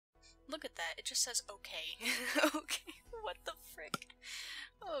Look at that, it just says okay. Okay, what the frick?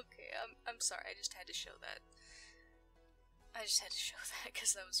 Okay, I'm sorry, I just had to show that. I just had to show that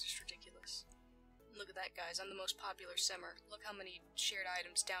because that was just ridiculous. Look at that, guys, I'm the most popular simmer. Look how many shared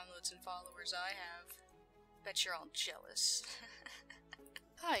items, downloads, and followers I have. Bet you're all jealous.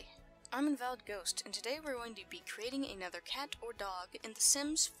 Hi, I'm Invalid Ghost, and today we're going to be creating another cat or dog in The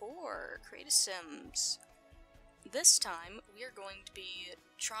Sims 4. Create a Sims. This time, we are going to be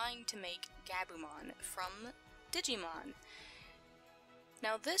trying to make Gabumon from Digimon.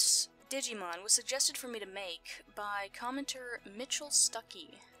 Now this Digimon was suggested for me to make by commenter Mitchell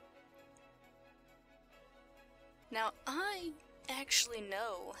Stuckey. Now, I actually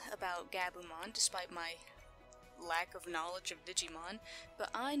know about Gabumon, despite my lack of knowledge of Digimon, but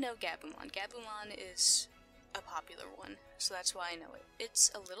I know Gabumon. Gabumon is a popular one, so that's why I know it.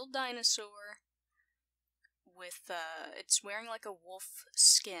 It's a little dinosaur with, it's wearing like a wolf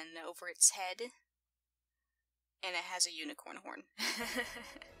skin over its head, and it has a unicorn horn.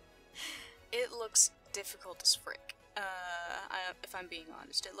 It looks difficult as frick. If I'm being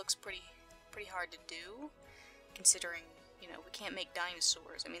honest, it looks pretty hard to do, considering, you know, we can't make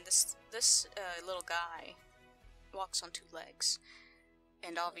dinosaurs. I mean, this little guy walks on 2 legs,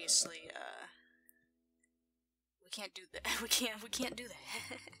 and obviously, we can't do that. we can't do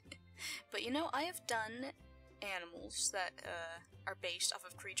that. But you know, I have done animals that are based off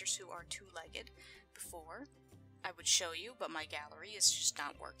of creatures who are 2-legged before. I would show you, but my gallery is just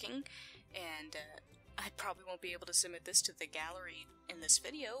not working, and I probably won't be able to submit this to the gallery in this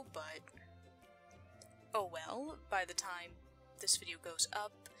video, but oh well. By the time this video goes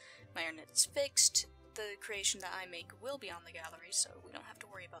up, my internet is fixed, the creation that I make will be on the gallery, so we don't have to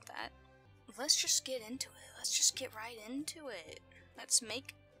worry about that. Let's just get into it. Let's just get right into it. Let's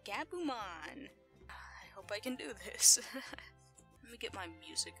make Gabumon. I hope I can do this. Let me get my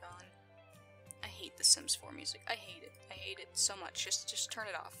music on. I hate the Sims 4 music. I hate it. I hate it so much. Just turn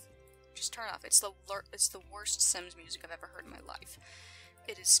it off. Just turn it off. It's the worst Sims music I've ever heard in my life.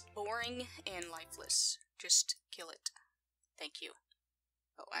 It is boring and lifeless. Just kill it. Thank you.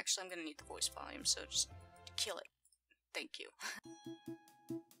 Oh, actually, I'm gonna need the voice volume, so just kill it. Thank you.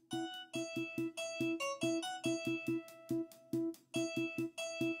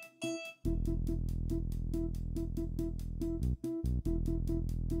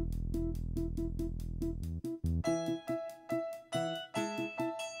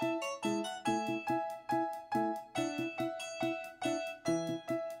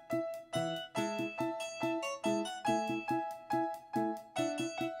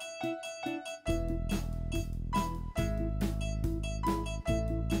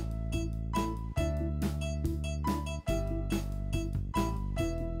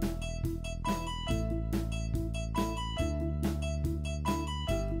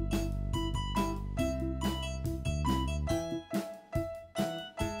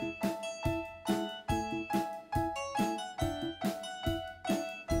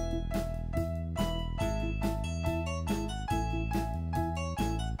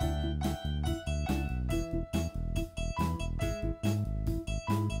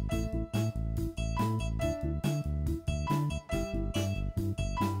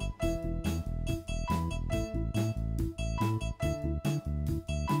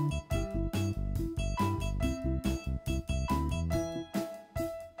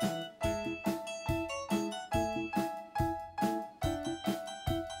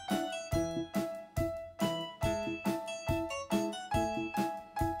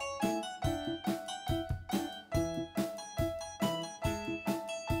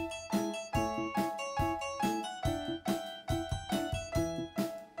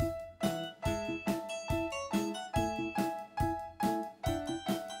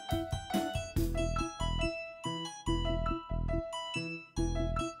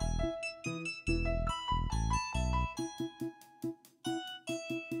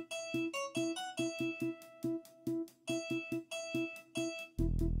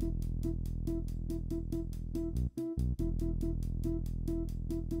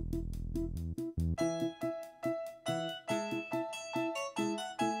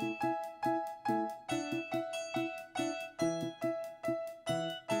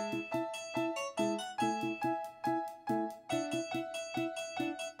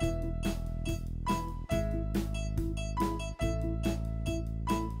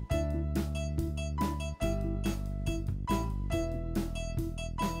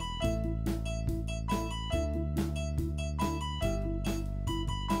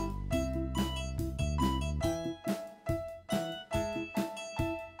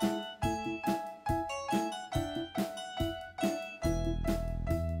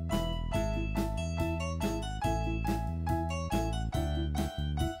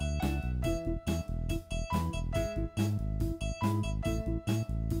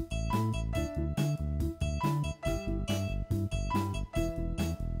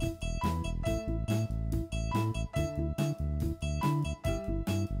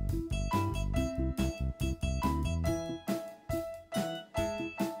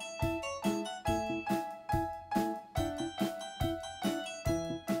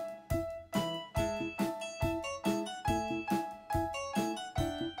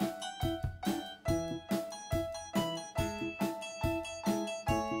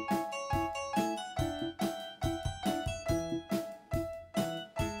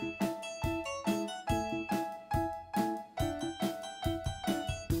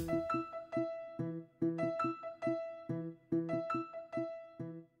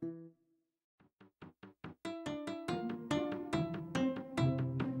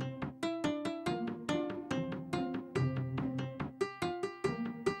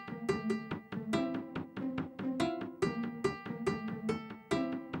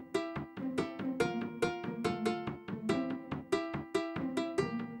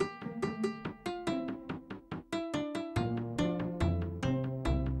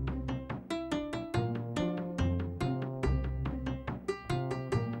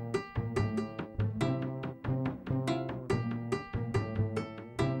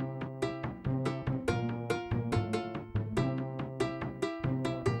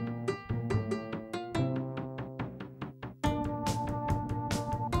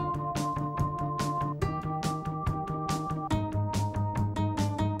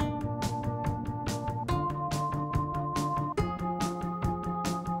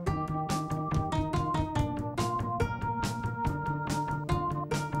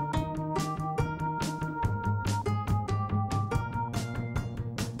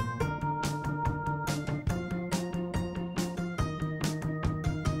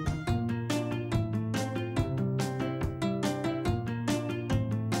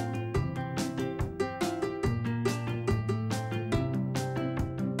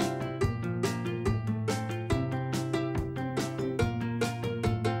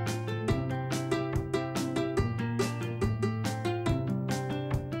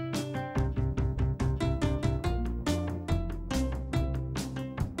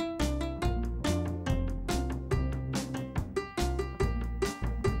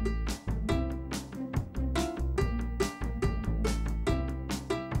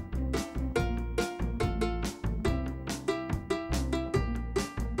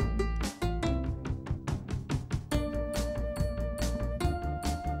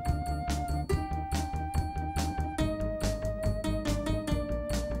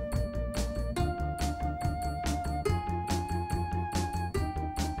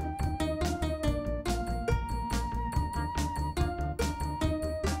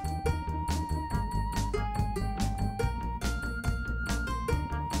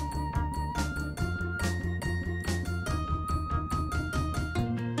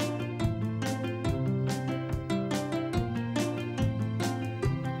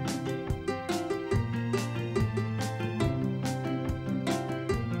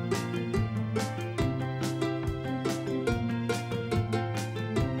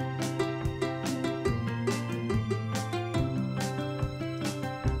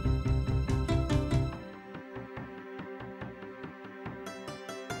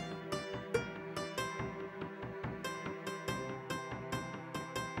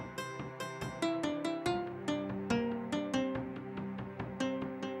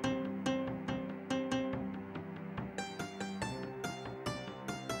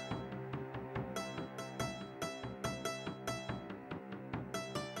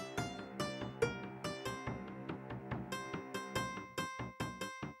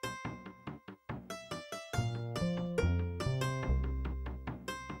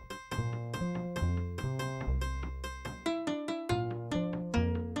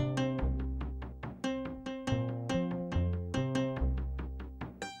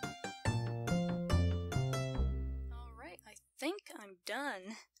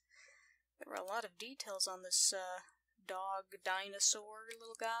 done. There were a lot of details on this dog dinosaur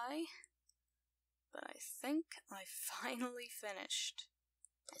little guy. But I think I finally finished.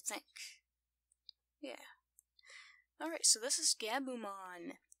 I think. Yeah. Alright, so this is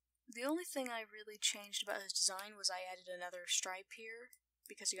Gabumon. The only thing I really changed about his design was I added another stripe here,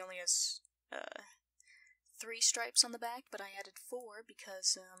 because he only has 3 stripes on the back, but I added 4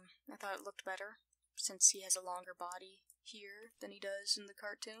 because I thought it looked better, since he has a longer body here than he does in the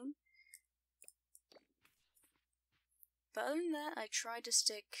cartoon. But other than that, I tried to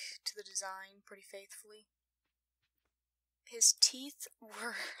stick to the design pretty faithfully. His teeth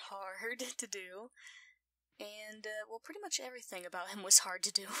were hard to do, and, well, pretty much everything about him was hard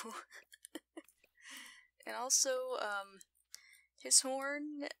to do. And also, his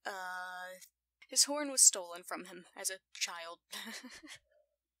horn was stolen from him as a child.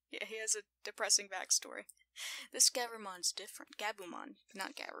 Yeah, he has a depressing backstory. This Gabumon's different. Gabumon,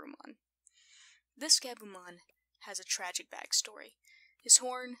 not Garurumon. This Gabumon has a tragic backstory. His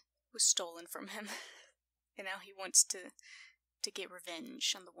horn was stolen from him, and now he wants to get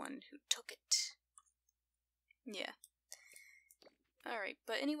revenge on the one who took it. Yeah. Alright,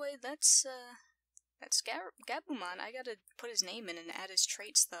 but anyway, that's Gabumon. I gotta put his name in and add his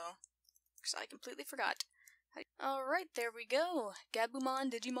traits, though, because I completely forgot. Alright, there we go.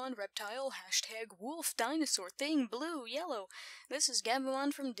 Gabumon, Digimon, Reptile, # Wolf, Dinosaur, Thing, Blue, Yellow. This is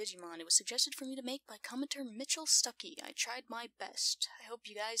Gabumon from Digimon. It was suggested for me to make by commenter Mitchell Stuckey. I tried my best. I hope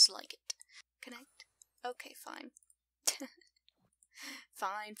you guys like it. Connect? Okay, fine.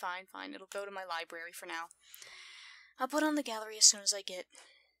 Fine. It'll go to my library for now. I'll put on the gallery as soon as I get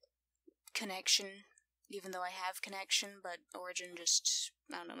connection, even though I have connection, but Origin just,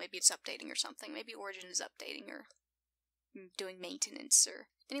 I don't know, maybe it's updating or something. Maybe Origin is updating or doing maintenance or...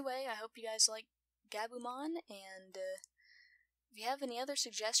 Anyway, I hope you guys like Gabumon, and if you have any other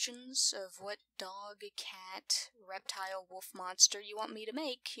suggestions of what dog, cat, reptile, wolf monster you want me to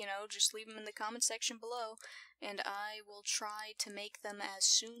make, you know, just leave them in the comment section below, and I will try to make them as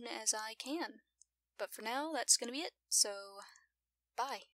soon as I can. But for now, that's gonna be it, so bye.